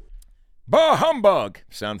 Bah humbug!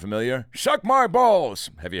 Sound familiar? Suck my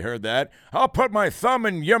balls! Have you heard that? I'll put my thumb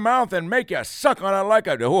in your mouth and make you suck on it like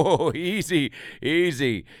a... Oh, easy,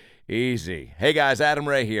 easy, easy. Hey guys, Adam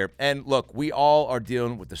Ray here. And look, we all are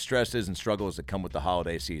dealing with the stresses and struggles that come with the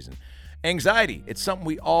holiday season. Anxiety, it's something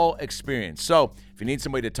we all experience. So if you need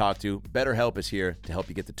somebody to talk to, BetterHelp is here to help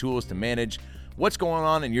you get the tools to manage what's going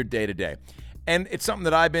on in your day-to-day. And it's something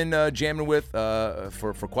that I've been jamming with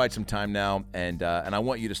for quite some time now, and I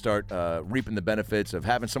want you to start reaping the benefits of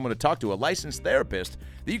having someone to talk to, a licensed therapist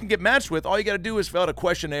that you can get matched with. All you got to do is fill out a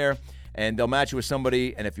questionnaire, and they'll match you with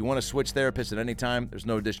somebody, and if you want to switch therapists at any time, there's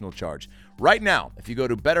no additional charge. Right now, if you go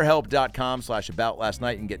to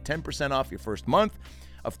BetterHelp.com/AboutLastNight, you can get 10% off your first month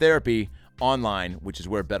of therapy online, which is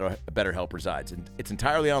where BetterHelp resides. And it's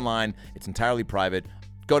entirely online. It's entirely private.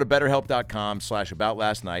 Go to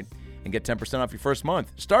BetterHelp.com/AboutLastNight and get 10% off your first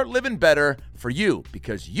month. Start living better for you,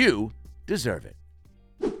 because you deserve it.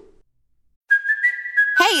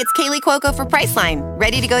 Hey, it's Kaylee Cuoco for Priceline.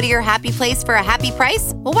 Ready to go to your happy place for a happy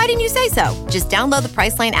price? Well, why didn't you say so? Just download the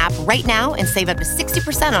Priceline app right now and save up to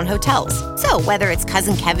 60% on hotels. So whether it's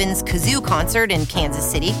Cousin Kevin's Kazoo Concert in Kansas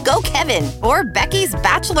City, go Kevin, or Becky's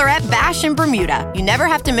Bachelorette Bash in Bermuda, you never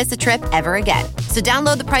have to miss a trip ever again. So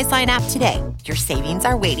download the Priceline app today. Your savings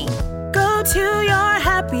are waiting. Go to your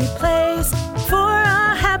happy place for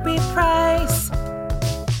a happy price.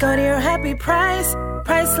 Go to your happy price,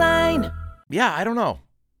 Priceline. Yeah, I don't know.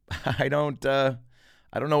 I don't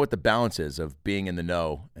know what the balance is of being in the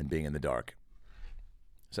know and being in the dark.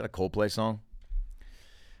 Is that a Coldplay song?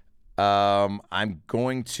 I'm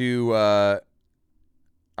going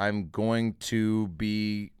to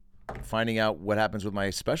be finding out what happens with my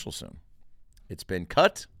special soon. It's been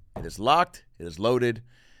cut, it is locked, it is loaded,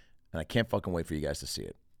 and I can't fucking wait for you guys to see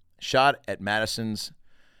it. Shot at Madison's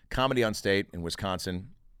Comedy on State in Wisconsin.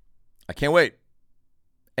 I can't wait.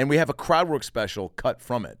 And we have a crowdwork special cut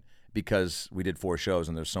from it because we did 4 shows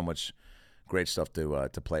and there's so much great stuff to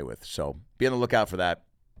play with. So be on the lookout for that.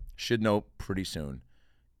 Should know pretty soon.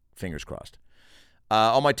 Fingers crossed.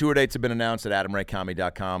 All my tour dates have been announced at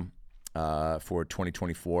adamraycomedy.com for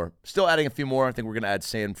 2024. Still adding a few more. I think we're going to add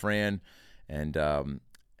San Fran and a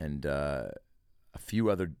few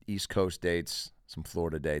other East Coast dates, some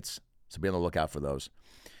Florida dates. So be on the lookout for those.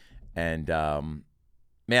 And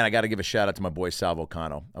man, I got to give a shout out to my boy Sal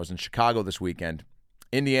Volcano. I was in Chicago this weekend,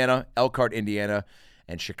 Indiana, Elkhart, Indiana,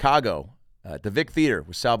 and Chicago, the Vic Theater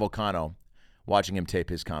with Sal Volcano, watching him tape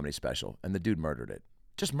his comedy special. And the dude murdered it.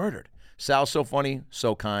 Just murdered. Sal's so funny,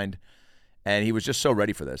 so kind, and he was just so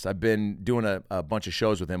ready for this. I've been doing a bunch of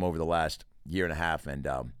shows with him over the last year and a half, and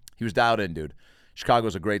he was dialed in, dude.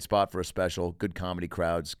 Chicago's a great spot for a special. Good comedy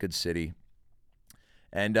crowds, good city.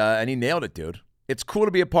 And he nailed it, dude. It's cool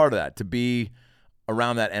to be a part of that, to be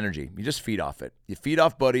around that energy. You just feed off it. You feed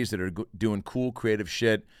off buddies that are doing cool, creative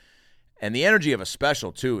shit. And the energy of a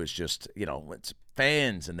special, too, is just, it's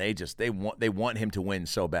fans, and they want him to win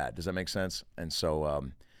so bad. Does that make sense? And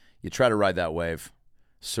so you try to ride that wave,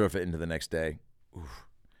 surf it into the next day. Oof,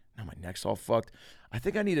 now my neck's all fucked. I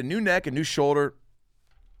think I need a new neck, a new shoulder,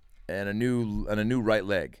 and a new right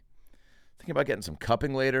leg. Thinking about getting some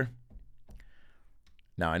cupping later.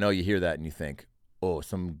 Now, I know you hear that and you think, oh,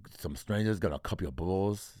 some stranger's going to cup your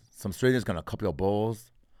balls. Some stranger's going to cup your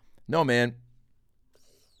balls. No, man.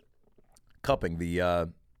 Cupping the,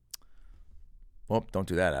 well, don't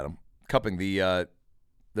do that, Adam. Cupping the,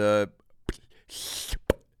 they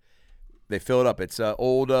fill it up. It's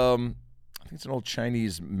old, I think it's an old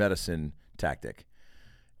Chinese medicine tactic.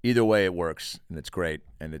 Either way, it works, and it's great,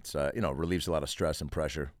 and it's, relieves a lot of stress and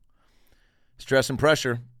pressure. Stress and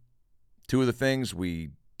pressure, 2 of the things we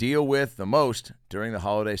deal with the most during the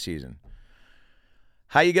holiday season.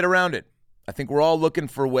 How you get around it? I think we're all looking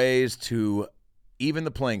for ways to even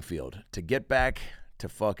the playing field, to get back to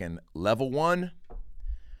fucking level 1.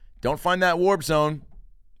 Don't find that warp zone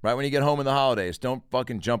right when you get home in the holidays. Don't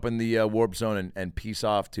fucking jump in the warp zone and peace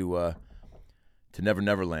off to Never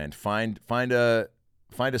Never Land. Find a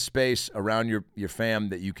space around your fam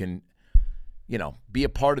that you can, be a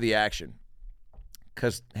part of the action.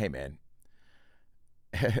 Because, hey, man,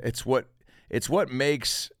 it's what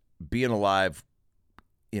makes being alive,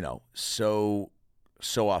 so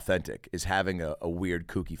authentic, is having a weird,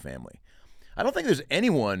 kooky family. I don't think there's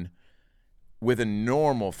anyone with a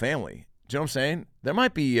normal family. Do you know what I'm saying? There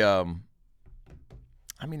might be, I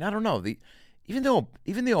don't know. Even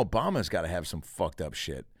the Obamas got to have some fucked up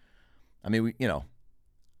shit. I mean,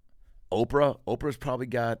 Oprah's probably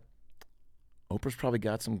got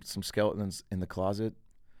some skeletons in the closet.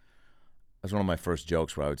 That's one of my first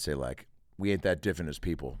jokes where I would say, like, we ain't that different as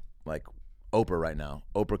people. Like, Oprah right now.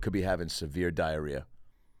 Oprah could be having severe diarrhea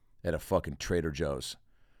at a fucking Trader Joe's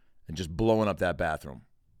and just blowing up that bathroom.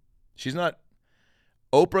 She's not.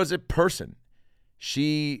 Oprah's a person.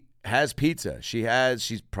 She has pizza. She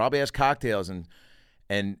probably has cocktails, and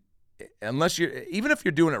unless even if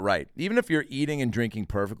you're doing it right, even if you're eating and drinking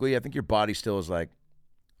perfectly, I think your body still is like,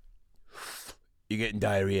 you're getting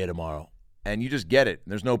diarrhea tomorrow. And you just get it.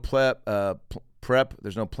 There's no prep.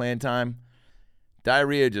 There's no plan time.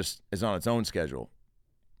 Diarrhea just is on its own schedule.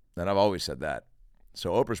 And I've always said that.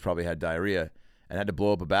 So Oprah's probably had diarrhea and had to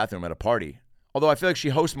blow up a bathroom at a party. Although I feel like she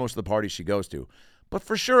hosts most of the parties she goes to. But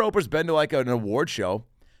for sure, Oprah's been to like an award show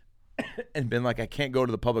and been like, I can't go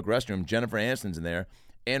to the public restroom. Jennifer Aniston's in there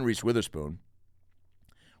and Reese Witherspoon.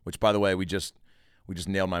 Which, by the way, we just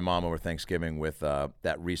nailed my mom over Thanksgiving with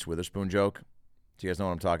that Reese Witherspoon joke. Do you guys know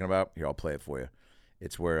what I'm talking about? Here, I'll play it for you.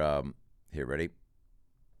 It's where, here, ready?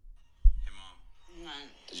 Hey, Mom.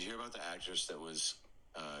 Did you hear about the actress that was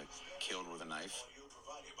killed with a knife?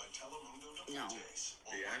 No.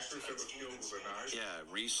 The actress that was killed with a knife? Yeah,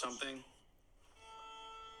 Reese something?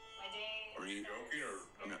 Joking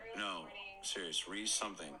or? No, serious. Reese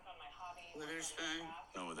something. Witherspoon?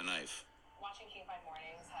 No, with a knife. Watching King 5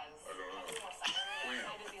 Mornings has I don't know. more Saturday. It's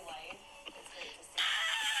excited to be light. It's great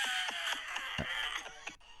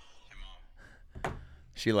to see.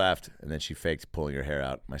 She laughed, and then she faked pulling her hair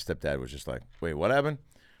out. My stepdad was just like, wait, what happened?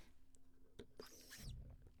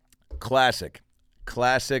 Classic.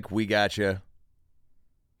 We got you.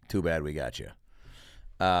 Too bad we got you.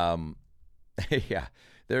 Yeah.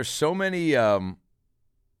 There's so many, oh,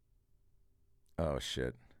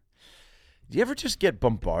 shit. Do you ever just get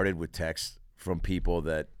bombarded with texts from people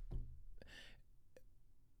that,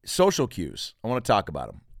 social cues, I want to talk about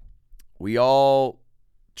them. We all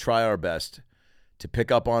try our best to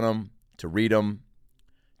pick up on them, to read them,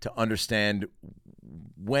 to understand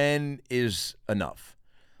when is enough.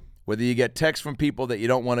 Whether you get texts from people that you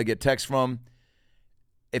don't want to get texts from,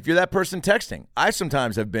 if you're that person texting, I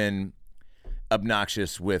sometimes have been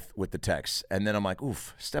obnoxious with the texts, and then I'm like,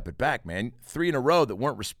 oof, step it back, man. 3 in a row that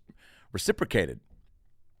weren't reciprocated.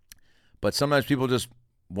 But sometimes people just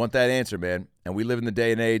want that answer, man, and we live in the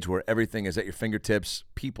day and age where everything is at your fingertips.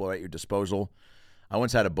 People are at your disposal. I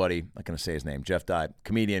once had a buddy, I'm not going to say his name, Jeff Dye,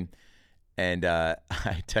 comedian, and I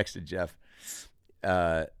texted Jeff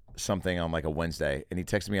something on like a Wednesday, and he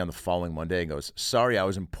texted me on the following Monday and goes, sorry, I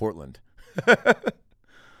was in Portland.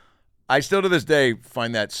 I still to this day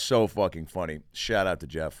find that so fucking funny. Shout out to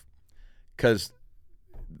Jeff. Because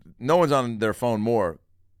no one's on their phone more.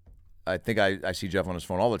 I think I see Jeff on his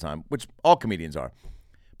phone all the time, which all comedians are.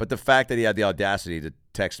 But the fact that he had the audacity to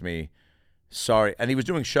text me, sorry, and he was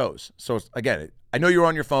doing shows. So, again, I know you were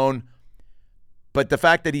on your phone, but the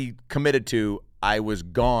fact that he committed to, I was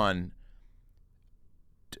gone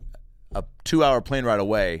a 2-hour plane ride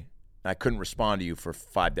away, and I couldn't respond to you for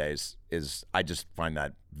 5 days, I just find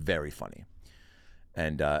that very funny.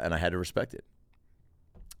 And I had to respect it.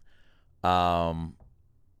 Man.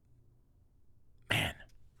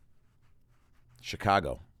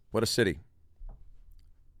 Chicago. What a city.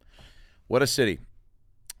 What a city.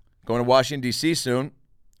 Going to Washington, D.C. soon.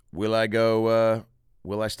 Will I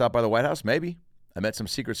stop by the White House? Maybe. I met some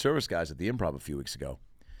Secret Service guys at the Improv a few weeks ago.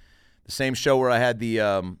 The same show where I had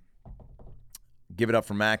the Give It Up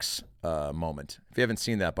for Max moment. If you haven't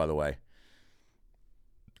seen that, by the way,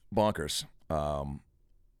 bonkers. Well,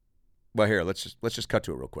 here, let's just cut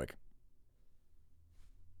to it real quick.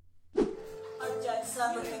 I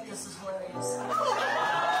sadly think this is hilarious.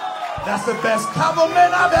 That's the best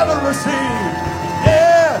compliment I've ever received.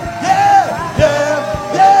 Yeah, yeah,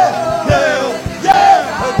 yeah, yeah, yeah,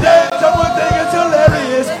 yeah. Damn, someone think it's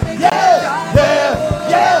hilarious. Yeah, yeah,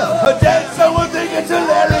 yeah. Damn, someone think it's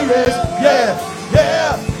hilarious. Yeah,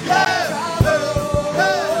 yeah, yeah.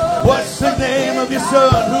 What's the name of your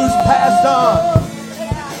son who's passed on?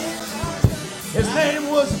 His name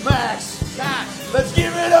was Max. Let's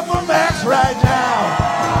give it up for Max right now.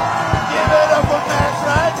 Give it up for Max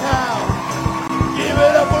right now. Give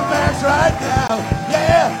it up for Max right now.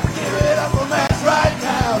 Yeah. Give it up for Max right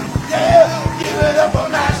now. Yeah. Give it up for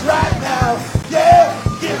Max right now. Yeah.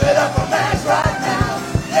 Give it up for Max right now.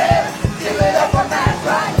 Yeah. Give it up for Max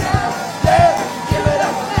right now. Yeah. Give it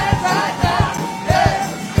up for Max right now. Yeah.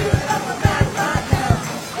 Give it up for Max right now.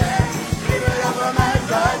 Yeah. Give it up for Max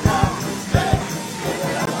right now.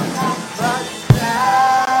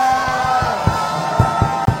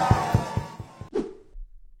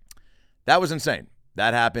 That was insane.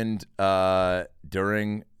 That happened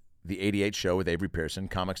during the 88 show with Avery Pearson.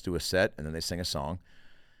 Comics do a set, and then they sing a song.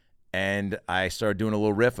 And I started doing a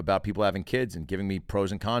little riff about people having kids and giving me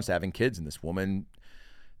pros and cons to having kids. And this woman,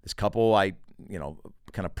 this couple, I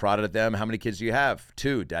kind of prodded at them. How many kids do you have?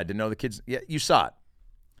 2. Dad didn't know the kids. Yeah, you saw it.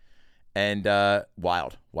 And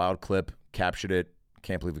wild clip. Captured it.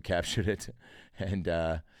 Can't believe we captured it. And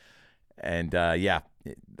yeah,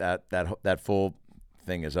 that full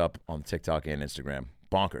thing is up on TikTok and Instagram.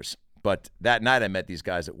 Bonkers. But that night I met these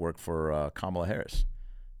guys that work for Kamala Harris.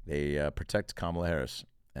 They protect Kamala Harris.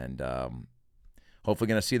 And hopefully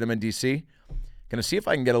going to see them in D.C. Going to see if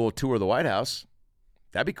I can get a little tour of the White House.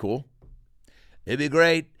 That'd be cool. It'd be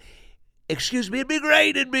great. Excuse me, it'd be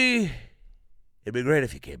great. It'd be great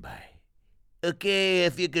if you came by. Okay,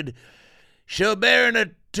 if you could show Baron a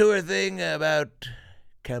tour thing about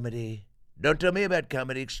comedy. Don't tell me about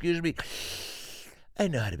comedy. Excuse me. I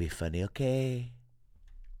know how to be funny, okay?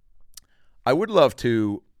 I would love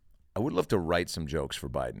to write some jokes for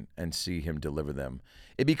Biden and see him deliver them.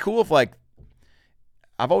 It'd be cool if, like,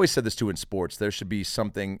 I've always said this too in sports, there should be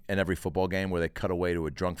something in every football game where they cut away to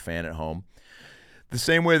a drunk fan at home. The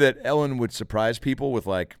same way that Ellen would surprise people with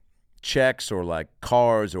like checks or like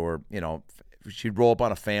cars, or, she'd roll up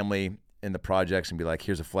on a family in the projects and be like,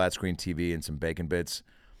 here's a flat screen TV and some bacon bits.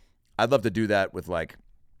 I'd love to do that with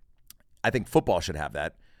I think football should have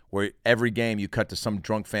that, where every game you cut to some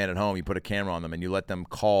drunk fan at home, you put a camera on them and you let them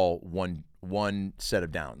call one set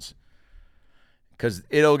of downs. Because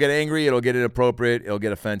it'll get angry, it'll get inappropriate, it'll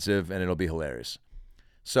get offensive, and it'll be hilarious.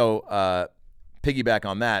 So piggyback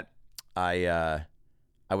on that, I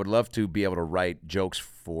would love to be able to write jokes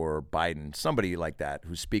for Biden, somebody like that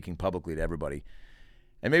who's speaking publicly to everybody.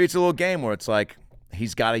 And maybe it's a little game where it's like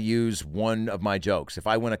he's got to use one of my jokes. If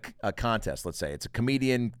I win a contest, let's say it's a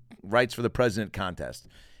comedian writes for the president contest,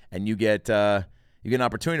 and you get an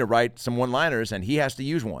opportunity to write some one-liners, and he has to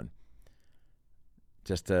use one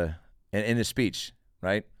just in his speech,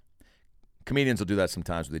 right? Comedians will do that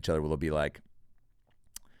sometimes with each other, where they'll be like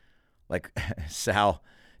Sal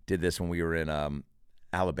did this when we were in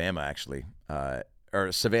Alabama, actually,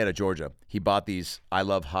 or Savannah, Georgia. He bought these I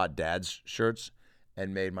Love Hot Dads shirts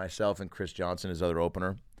and made myself and Chris Johnson, his other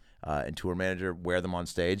opener and tour manager, wear them on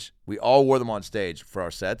stage. We all wore them on stage for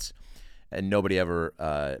our sets, and nobody ever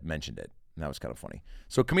mentioned it. And that was kind of funny.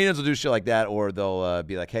 So comedians will do shit like that, or they'll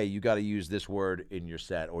be like, hey, you got to use this word in your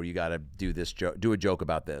set, or you got to do this do a joke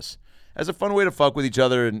about this, as a fun way to fuck with each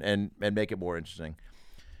other and make it more interesting.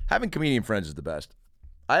 Having comedian friends is the best.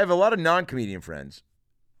 I have a lot of non-comedian friends,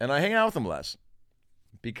 and I hang out with them less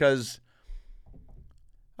because,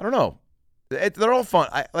 I don't know, they're all fun.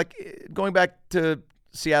 I like going back to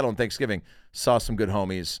Seattle on Thanksgiving, saw some good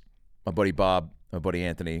homies, my buddy Bob, my buddy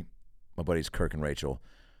Anthony, my buddies Kirk and Rachel.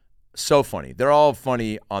 So funny. They're all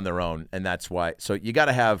funny on their own, and that's why. So you got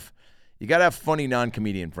to have funny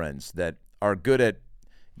non-comedian friends that are good at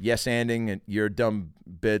yes-anding and your dumb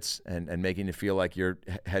bits and making you feel like you're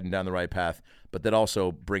heading down the right path, but that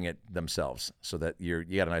also bring it themselves, so that you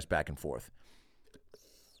got a nice back and forth.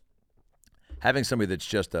 Having somebody that's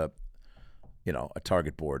just a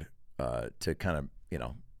target board to kind of,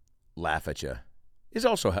 laugh at you is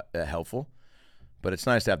also helpful, but it's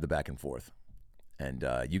nice to have the back and forth. And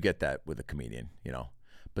you get that with a comedian,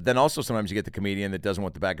 But then also sometimes you get the comedian that doesn't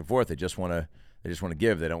want the back and forth. They just want to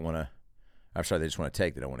give. They don't want to. I'm sorry. They just want to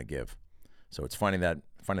take. They don't want to give. So it's finding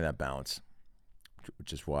that balance,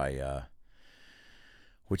 which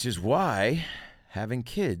is why having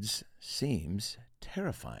kids seems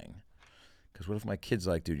terrifying. Because what if my kid's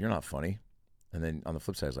like, dude, you're not funny, and then on the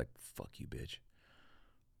flip side, it's like, fuck you, bitch.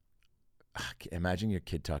 Imagine your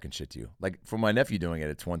kid talking shit to you. Like, for my nephew doing it,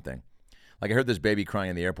 it's one thing. Like, I heard this baby crying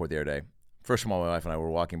in the airport the other day. First of all, my wife and I were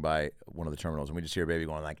walking by one of the terminals, and we just hear a baby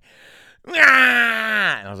going like,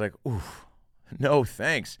 ah! And I was like, oof, no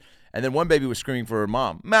thanks. And then one baby was screaming for her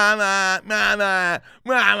mom, mama, mama,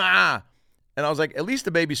 mama. And I was like, at least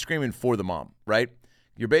the baby's screaming for the mom, right?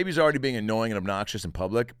 Your baby's already being annoying and obnoxious in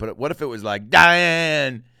public, but what if it was like,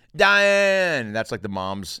 Diane, Diane? And that's like the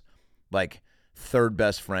mom's like third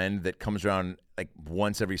best friend that comes around like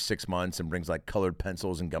once every 6 months and brings like colored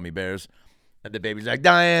pencils and gummy bears. And the baby's like,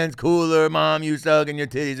 Diane's cooler, mom, you suck and your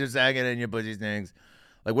titties are sagging and your pussy stinks.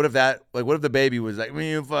 Like, what if the baby was like,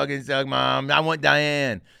 you fucking suck, mom, I want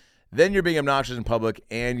Diane. Then you're being obnoxious in public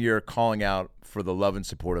and you're calling out for the love and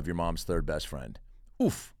support of your mom's third best friend.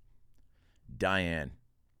 Oof. Diane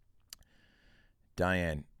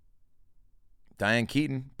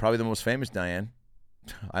Keaton, probably the most famous Diane.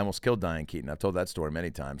 I almost killed Diane Keaton. I've told that story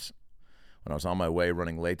many times. When I was on my way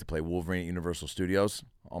running late to play Wolverine at Universal Studios,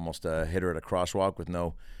 almost hit her at a crosswalk it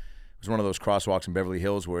was one of those crosswalks in Beverly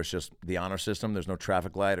Hills where it's just the honor system. There's no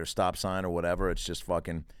traffic light or stop sign or whatever. It's just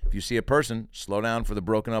fucking, if you see a person, slow down for the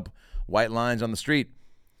broken up white lines on the street.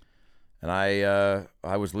 And I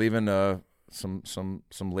was leaving some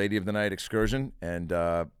lady of the night excursion and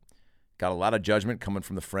got a lot of judgment coming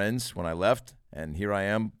from the friends when I left. And here I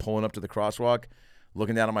am pulling up to the crosswalk,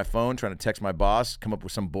 looking down at my phone, trying to text my boss, come up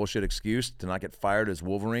with some bullshit excuse to not get fired as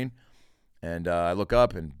Wolverine. And I look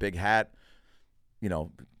up and big hat,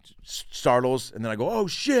 startles. And then I go, oh,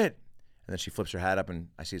 shit. And then she flips her hat up and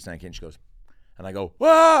I see it's Diane Keaton. She goes, and I go,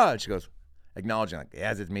 ah! And she goes, acknowledging, like,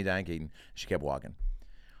 yes, it's me, Diane Keaton. She kept walking.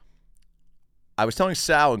 I was telling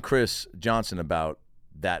Sal and Chris Johnson about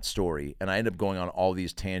that story, and I ended up going on all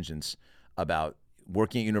these tangents about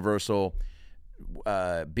working at Universal,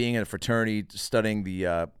 being in a fraternity, studying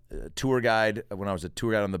the tour guide when I was a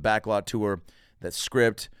tour guide on the Backlot tour, that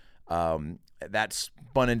script, that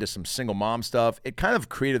spun into some single mom stuff. It kind of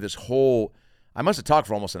created this whole, I must have talked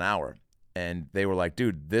for almost an hour, and they were like,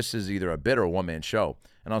 dude, this is either a bit or a one-man show.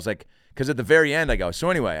 And I was like, because at the very end I go, so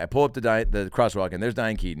anyway, I pull up the crosswalk, and there's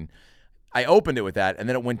Diane Keaton. I opened it with that, and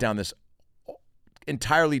then it went down this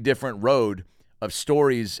entirely different road of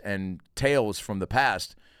stories and tales from the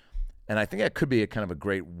past. And I think that could be a kind of a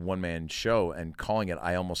great one-man show, and calling it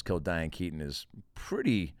I Almost Killed Diane Keaton is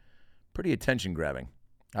pretty attention-grabbing.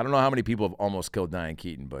 I don't know how many people have almost killed Diane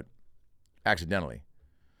Keaton, but accidentally.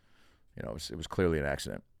 You know, it was clearly an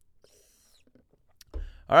accident.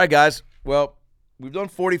 All right, guys. Well, we've done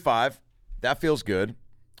 45. That feels good.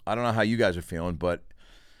 I don't know how you guys are feeling, but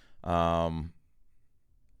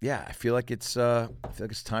yeah, I feel like it's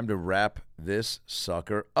time to wrap this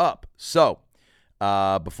sucker up. So,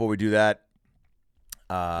 before we do that,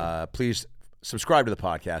 please subscribe to the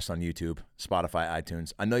podcast on YouTube, Spotify,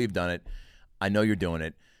 iTunes. I know you've done it. I know you're doing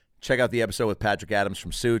it. Check out the episode with Patrick Adams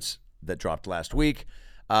from Suits that dropped last week.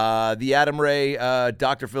 The Adam Ray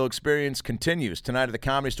Dr. Phil experience continues tonight at the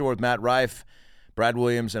Comedy Store with Matt Rife, Brad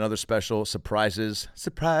Williams, and other special surprises.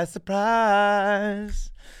 Surprise,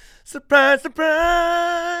 surprise. Surprise,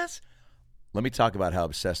 surprise. Let me talk about how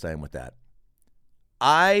obsessed I am with that.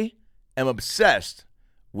 I am obsessed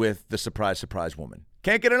with the surprise, surprise woman.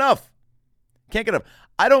 Can't get enough.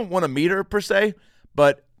 I don't want to meet her per se,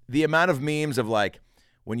 but the amount of memes of like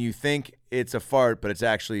when you think it's a fart, but it's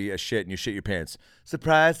actually a shit and you shit your pants.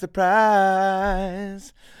 Surprise,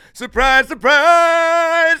 surprise. Surprise,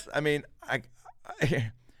 surprise. I mean,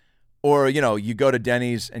 or, you know, you go to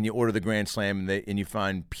Denny's and you order the Grand Slam and you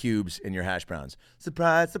find pubes in your hash browns.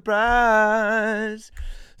 Surprise, surprise.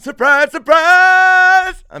 Surprise,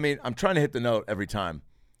 surprise. I mean, I'm trying to hit the note every time.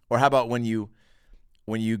 Or how about when you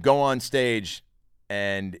go on stage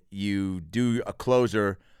and you do a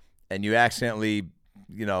closer and you accidentally,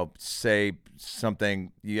 you know, say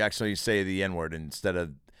something, you actually say the N-word instead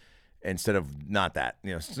of not that.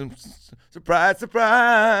 You know, surprise,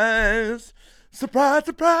 surprise. Surprise,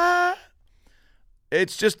 surprise.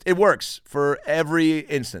 It's just, it works for every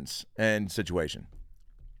instance and situation.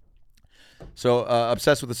 So,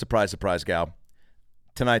 obsessed with the surprise, surprise gal.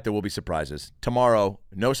 Tonight, there will be surprises. Tomorrow,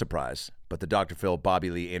 no surprise, but the Dr. Phil, Bobby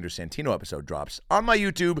Lee, Andrew Santino episode drops on my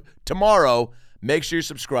YouTube tomorrow. Make sure you're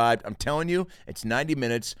subscribed. I'm telling you, it's 90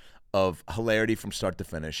 minutes of hilarity from start to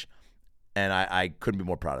finish, and I couldn't be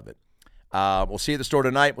more proud of it. We'll see you at the store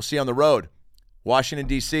tonight. We'll see you on the road. Washington,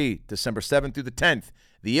 D.C., December 7th through the 10th.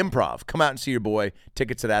 The Improv. Come out and see your boy.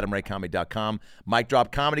 Tickets at AdamRayComedy.com. Mic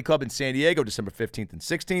Drop Comedy Club in San Diego, December 15th and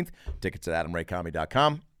 16th. Tickets at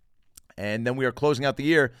AdamRayComedy.com. And then we are closing out the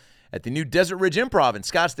year at the new Desert Ridge Improv in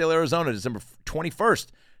Scottsdale, Arizona, December 21st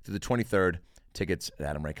through the 23rd. Tickets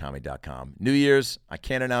at AdamRayComedy.com. New Year's, I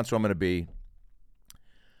can't announce where I'm going to be,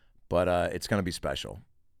 but it's going to be special.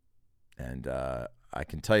 And I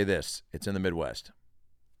can tell you this, it's in the Midwest.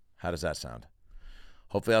 How does that sound?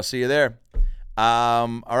 Hopefully I'll see you there.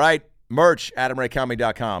 All right, merch,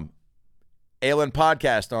 AdamRayComedy.com. ALN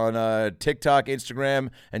Podcast on TikTok, Instagram,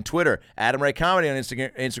 and Twitter. Adam Ray Comedy on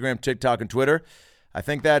Instagram, TikTok, and Twitter. I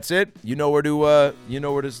think that's it. You know where to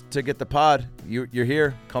get the pod. You're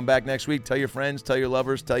here. Come back next week. Tell your friends, tell your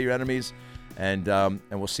lovers, tell your enemies, and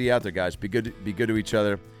we'll see you out there, guys. Be good to each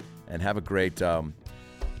other, and have a great. You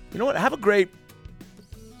know what? Have a great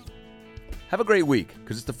week,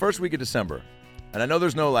 because it's the first week of December. And I know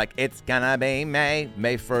there's no like, it's gonna be May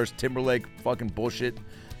 1st, Timberlake fucking bullshit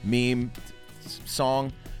meme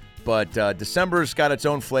song. But December's got its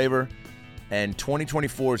own flavor, and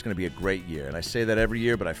 2024 is going to be a great year. And I say that every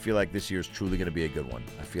year, but I feel like this year is truly going to be a good one.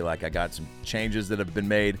 I feel like I got some changes that have been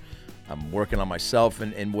made. I'm working on myself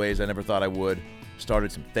in ways I never thought I would.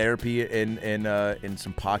 Started some therapy in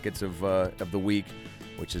some pockets of the week,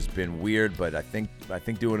 which has been weird, but I think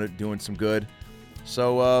doing some good.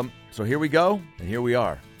 So here we go, and here we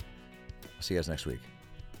are. I'll see you guys next week.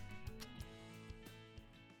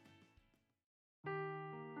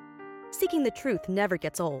 Seeking the truth never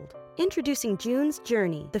gets old. Introducing June's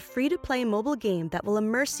Journey, the free-to-play mobile game that will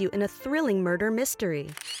immerse you in a thrilling murder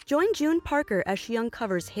mystery. Join June Parker as she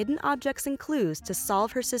uncovers hidden objects and clues to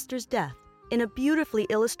solve her sister's death in a beautifully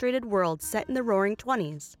illustrated world set in the Roaring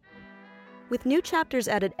 '20s. With new chapters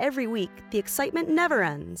added every week, the excitement never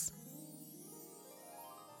ends.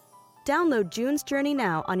 Download June's Journey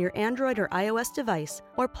now on your Android or iOS device,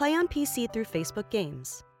 or play on PC through Facebook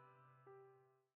Games.